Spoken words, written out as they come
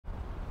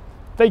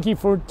thank you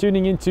for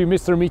tuning into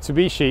Mr.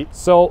 Mitsubishi.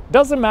 So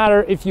doesn't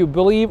matter if you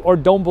believe or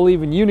don't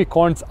believe in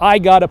unicorns, I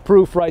got a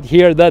proof right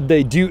here that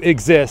they do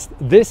exist.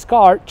 This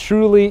car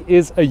truly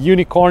is a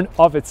unicorn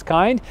of its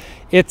kind.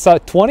 It's a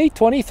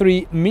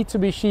 2023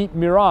 Mitsubishi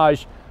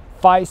Mirage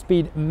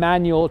 5-speed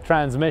manual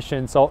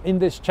transmission. So in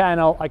this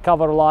channel I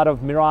cover a lot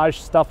of Mirage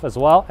stuff as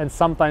well, and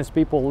sometimes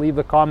people leave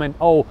the comment,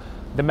 oh,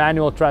 the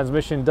manual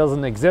transmission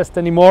doesn't exist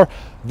anymore.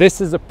 This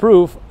is a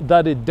proof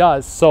that it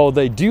does. So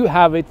they do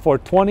have it for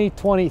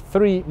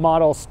 2023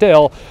 model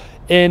still.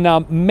 In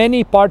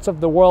many parts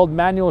of the world,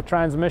 manual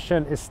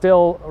transmission is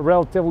still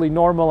relatively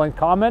normal and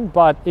common,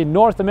 but in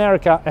North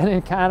America and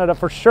in Canada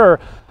for sure,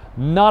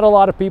 not a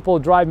lot of people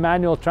drive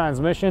manual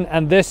transmission,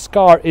 and this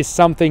car is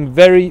something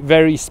very,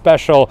 very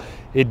special.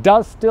 It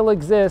does still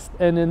exist,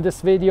 and in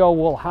this video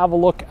we'll have a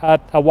look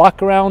at a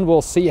walk around.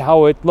 We'll see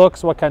how it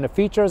looks, what kind of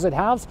features it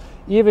has.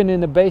 Even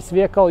in the base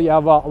vehicle you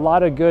have a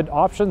lot of good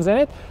options in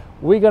it.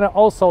 We're gonna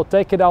also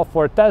take it out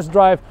for a test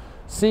drive,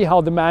 see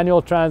how the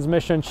manual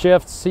transmission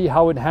shifts, see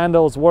how it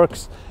handles,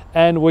 works,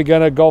 and we're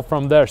gonna go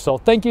from there. So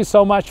thank you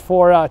so much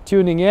for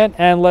tuning in,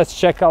 and let's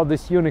check out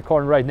this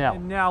unicorn right now.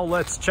 And now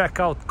let's check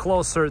out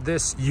closer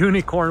this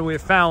unicorn we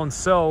found.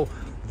 So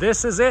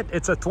this is it.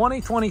 It's a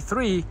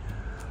 2023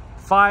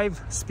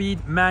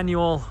 5-speed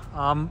manual.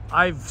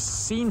 I've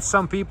seen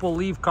some people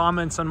leave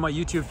comments on my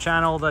YouTube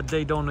channel that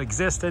they don't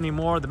exist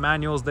anymore, the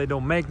manuals, they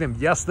don't make them.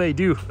 Yes, they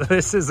do.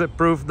 This is a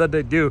proof that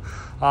they do.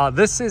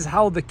 This is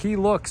how the key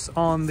looks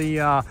on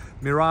the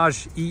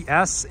Mirage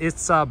ES.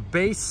 It's a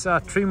base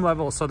trim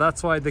level, so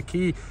that's why the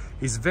key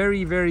is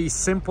very, very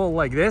simple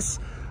like this.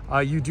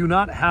 You do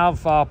not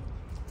have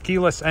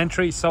keyless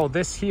entry, so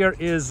this here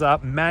is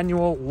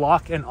manual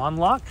lock and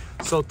unlock.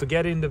 So to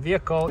get in the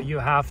vehicle you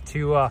have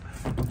to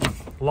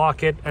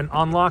lock it and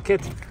unlock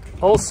it.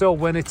 Also,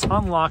 when it's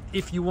unlocked,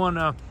 if you want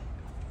to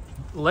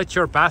let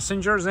your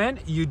passengers in,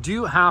 you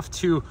do have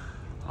to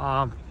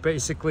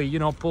basically, you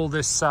know, pull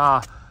this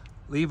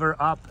lever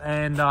up,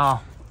 and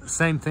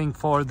same thing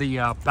for the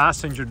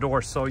passenger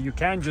door. So you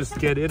can't just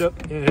get it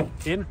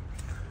in,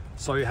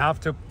 so you have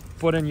to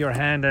put in your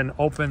hand and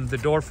open the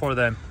door for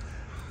them.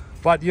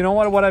 But you know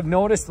what I've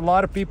noticed, a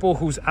lot of people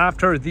who's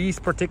after these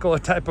particular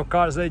type of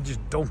cars, they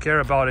just don't care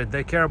about it.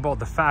 They care about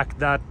the fact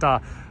that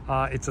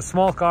it's a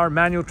small car,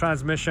 manual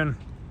transmission,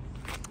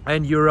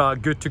 and you're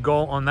good to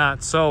go on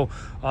that. So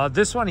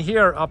this one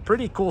here, a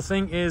pretty cool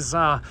thing is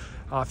a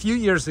few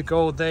years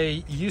ago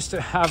they used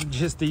to have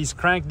just these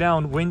crank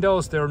down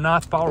windows. They're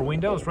not power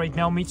windows. Right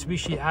now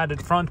Mitsubishi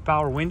added front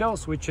power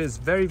windows, which is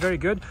very, very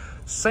good.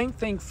 Same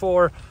thing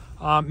for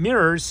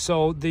mirrors.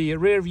 So the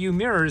rear view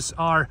mirrors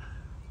are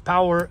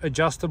power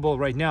adjustable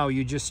right now.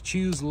 You just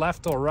choose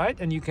left or right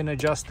and you can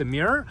adjust the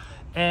mirror.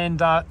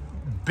 And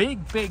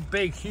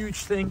big huge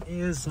thing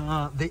is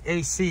the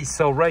AC.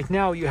 So right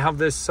now you have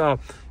this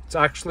it's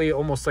actually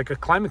almost like a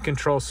climate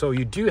control, so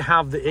you do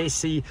have the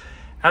AC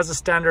as a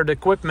standard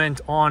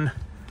equipment on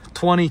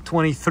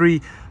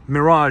 2023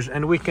 Mirage.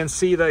 And we can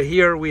see that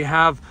here we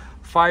have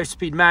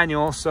 5-speed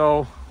manual,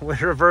 so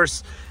with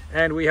reverse,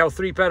 and we have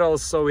 3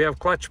 pedals, so we have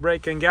clutch,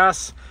 brake, and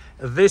gas.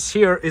 This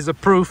here is a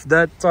proof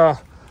that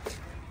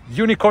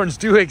unicorns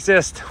do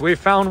exist. We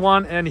found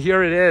one, and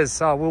here it is.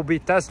 We'll be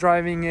test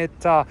driving it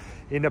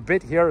in a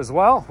bit here as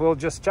well. We'll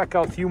just check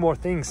out a few more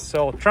things.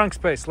 So trunk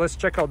space, let's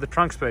check out the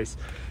trunk space.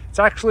 It's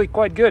actually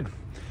quite good.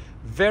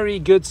 Very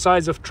good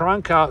size of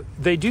trunk.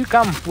 They do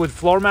come with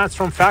floor mats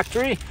from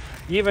factory.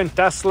 Even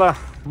Tesla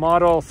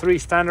Model 3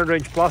 standard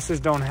range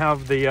pluses don't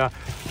have the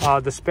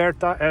spare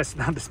tires,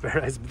 not the spare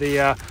tires,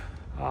 the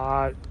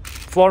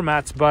floor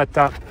mats, but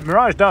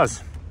Mirage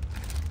does.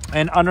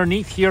 And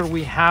underneath here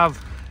we have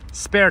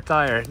spare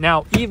tire.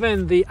 Now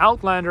even the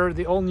Outlander,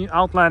 the all new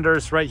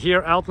Outlanders right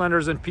here,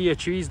 Outlanders and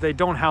PHEVs, they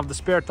don't have the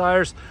spare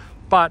tires,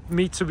 but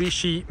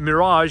Mitsubishi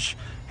Mirage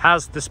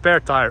has the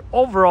spare tire.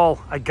 Overall,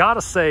 I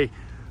gotta say,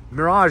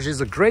 Mirage is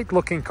a great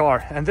looking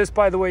car. And this,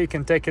 by the way, you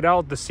can take it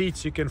out. The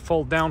seats you can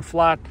fold down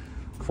flat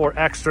for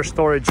extra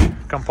storage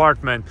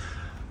compartment.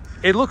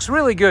 It looks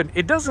really good.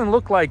 It doesn't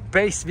look like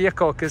base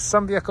vehicle, because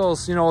some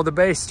vehicles, you know, the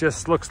base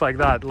just looks like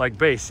that, like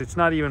base. It's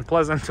not even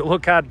pleasant to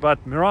look at,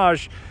 but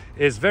Mirage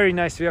is very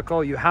nice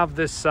vehicle. You have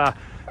this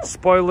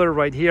spoiler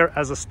right here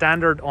as a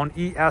standard on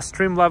ES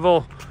trim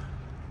level.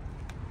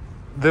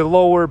 The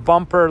lower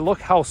bumper,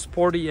 look how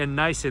sporty and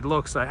nice it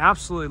looks. I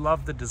absolutely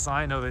love the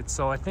design of it.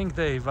 So I think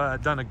they've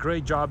done a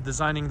great job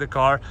designing the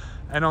car.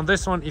 And on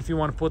this one, if you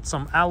want to put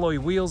some alloy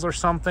wheels or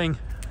something,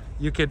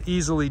 you could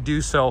easily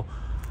do so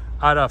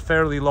at a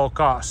fairly low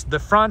cost. The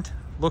front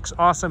looks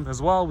awesome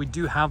as well. We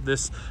do have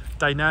this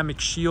dynamic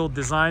shield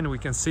design. We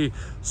can see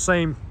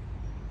same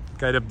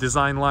kind of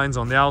design lines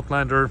on the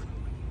Outlander,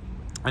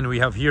 and we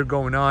have here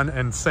going on,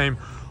 and same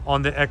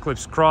on the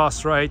Eclipse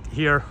Cross right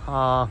here.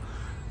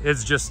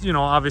 It's just, you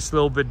know, obviously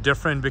a little bit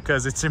different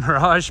because it's a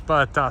Mirage,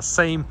 but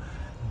same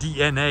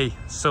DNA,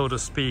 so to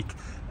speak.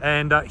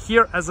 And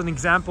here as an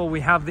example,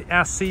 we have the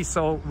SC,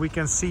 so we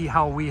can see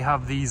how we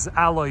have these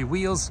alloy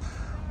wheels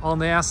on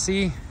the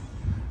SC.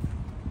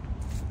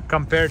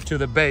 compared to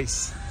the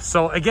base.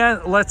 So again,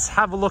 let's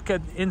have a look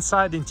at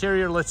inside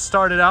interior. Let's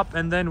start it up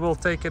and then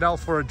we'll take it out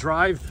for a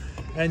drive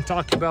and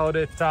talk about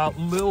it a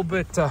little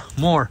bit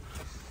more.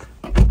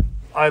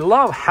 I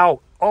love how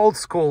old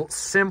school,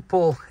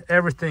 simple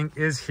everything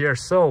is here.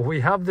 So we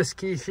have this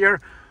key here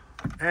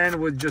and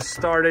we'll just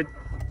start it.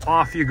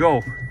 Off you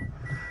go.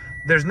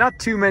 There's not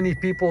too many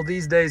people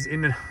these days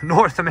in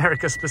North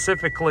America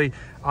specifically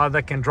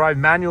that can drive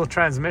manual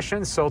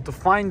transmissions. So to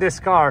find this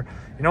car,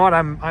 you know what,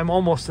 I'm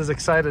almost as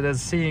excited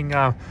as seeing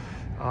the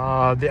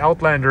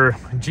Outlander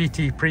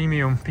GT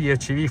Premium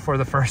PHEV for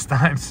the first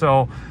time.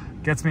 So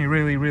gets me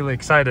really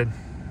excited.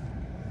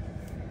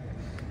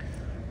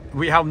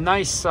 We have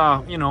nice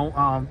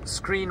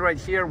screen right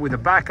here with a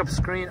backup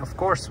screen. Of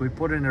course, we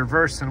put it in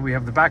reverse and we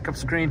have the backup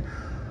screen.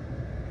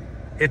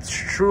 It's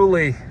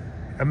truly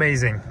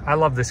amazing. I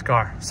love this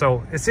car.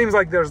 So it seems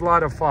like there's a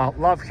lot of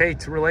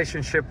love-hate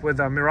relationship with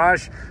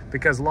Mirage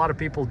because a lot of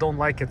people don't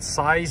like its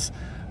size,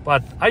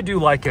 but I do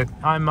like it.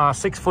 I'm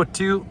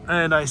 6'2"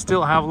 and I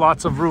still have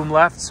lots of room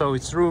left, so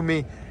it's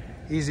roomy,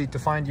 easy to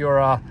find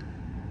your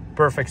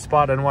perfect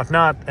spot and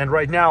whatnot. And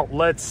right now,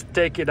 let's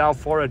take it out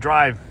for a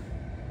drive.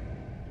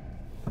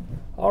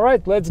 All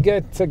right, let's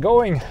get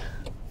going.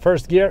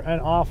 First gear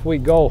and off we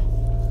go.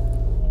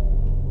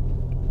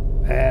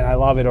 And I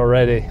love it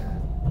already.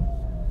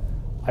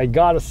 I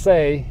gotta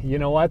say, you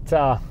know what,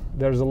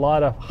 there's a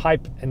lot of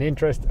hype and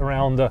interest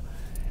around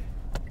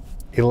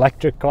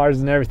electric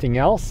cars and everything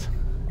else,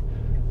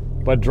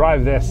 but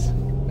drive this.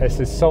 This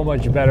is so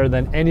much better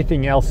than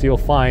anything else you'll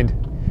find.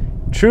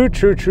 True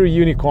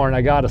unicorn,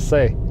 I gotta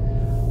say.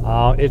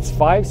 It's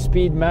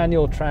 5-speed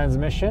manual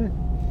transmission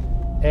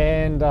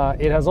and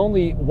it has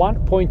only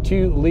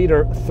 1.2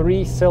 liter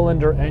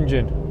 3-cylinder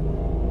engine.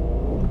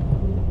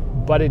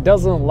 But it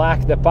doesn't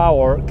lack the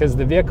power because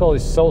the vehicle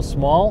is so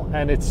small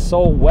and it's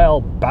so well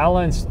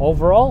balanced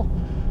overall.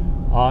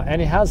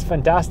 And it has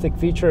fantastic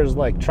features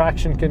like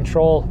traction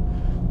control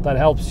that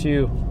helps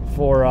you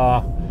for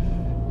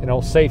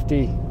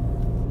safety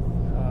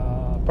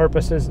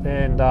purposes.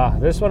 And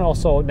this one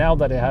also, now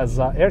that it has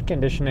air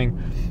conditioning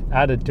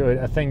added to it,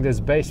 I think this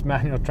base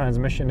manual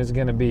transmission is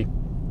going to be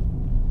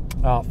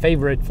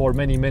favorite for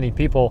many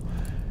people.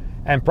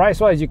 And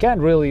price-wise, you can't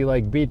really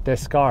like beat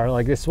this car.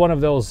 Like, it's one of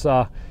those.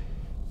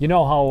 You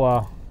know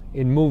how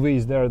in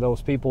movies there are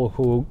those people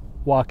who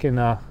walk in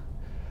a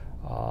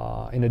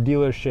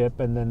dealership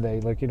and then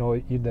they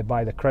they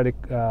buy the credit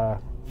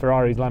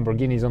Ferraris,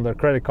 Lamborghinis on their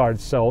credit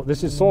cards. So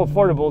this is so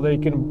affordable that you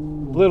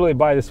can literally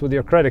buy this with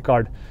your credit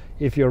card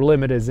if your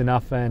limit is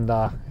enough and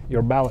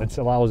your balance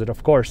allows it,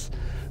 of course.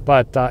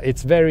 But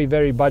it's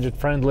very budget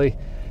friendly.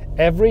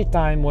 Every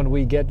time when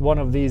we get one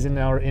of these in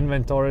our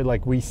inventory,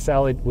 like, we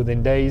sell it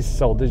within days.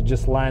 So this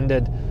just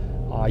landed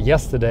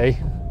yesterday.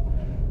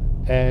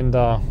 And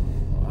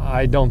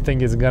I don't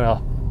think it's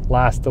gonna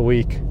last a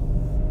week.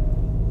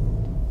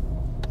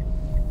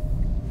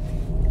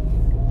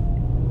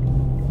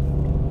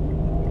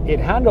 It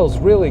handles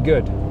really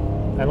good,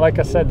 and like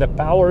I said, the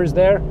power is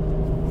there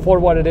for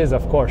what it is,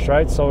 of course,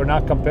 right? So we're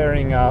not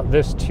comparing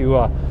this to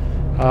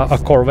a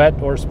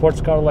Corvette or a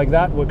sports car like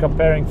that. We're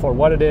comparing for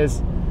what it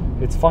is.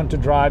 It's fun to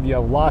drive. You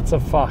have lots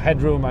of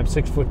headroom. I'm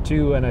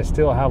 6'2" and I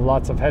still have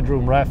lots of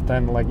headroom left,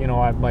 and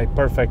I have my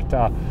perfect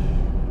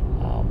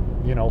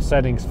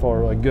settings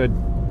for good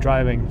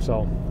driving.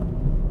 So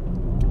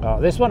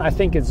this one, I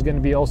think it's going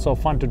to be also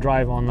fun to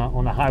drive on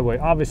the highway.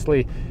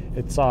 Obviously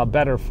it's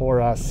better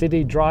for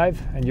city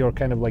drive and your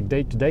kind of like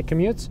day-to-day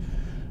commutes,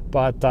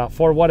 but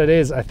for what it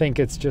is, I think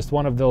it's just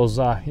one of those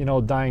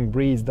dying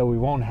breeds that we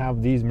won't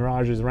have these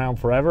Mirages around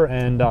forever.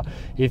 And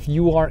if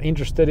you are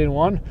interested in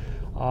one,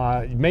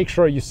 make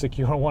sure you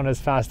secure one as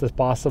fast as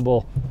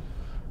possible.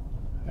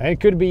 And it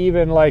could be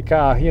even like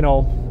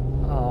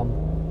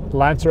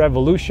Lancer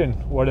Evolution,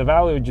 where the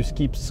value just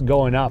keeps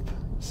going up.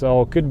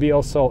 So it could be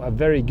also a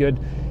very good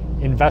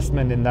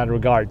investment in that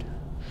regard.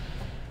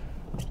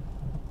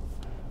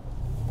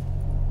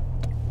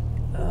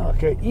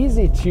 Okay,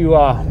 easy to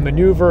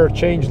maneuver,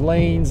 change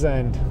lanes,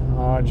 and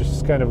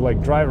just kind of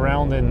like drive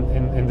around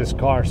in this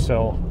car.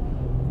 So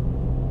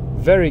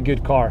very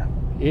good car.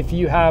 If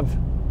you have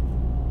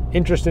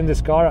interest in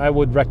this car, I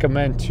would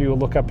recommend to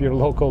look up your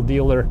local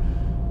dealer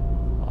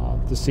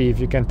to see if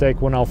you can take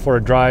one out for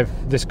a drive.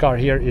 This car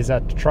here is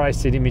at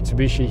Tri-City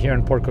Mitsubishi here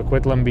in Port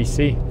Coquitlam,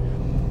 BC.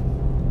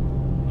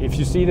 If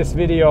you see this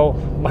video,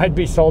 might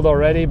be sold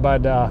already,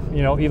 but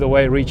either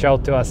way, reach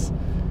out to us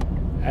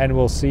and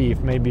we'll see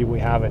if maybe we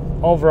have it.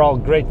 Overall,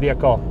 great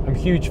vehicle. I'm a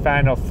huge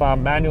fan of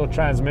manual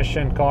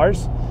transmission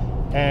cars,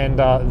 and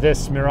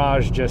this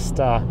Mirage, just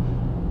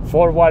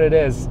for what it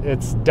is,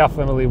 it's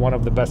definitely one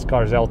of the best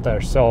cars out there.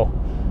 So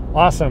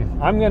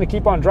awesome. I'm gonna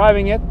keep on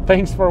driving it.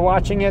 Thanks for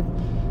watching it,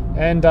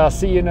 and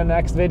see you in the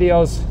next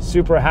videos.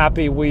 Super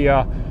happy we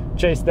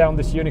chased down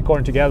this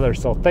unicorn together.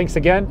 So thanks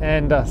again,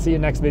 and see you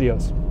next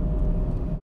videos.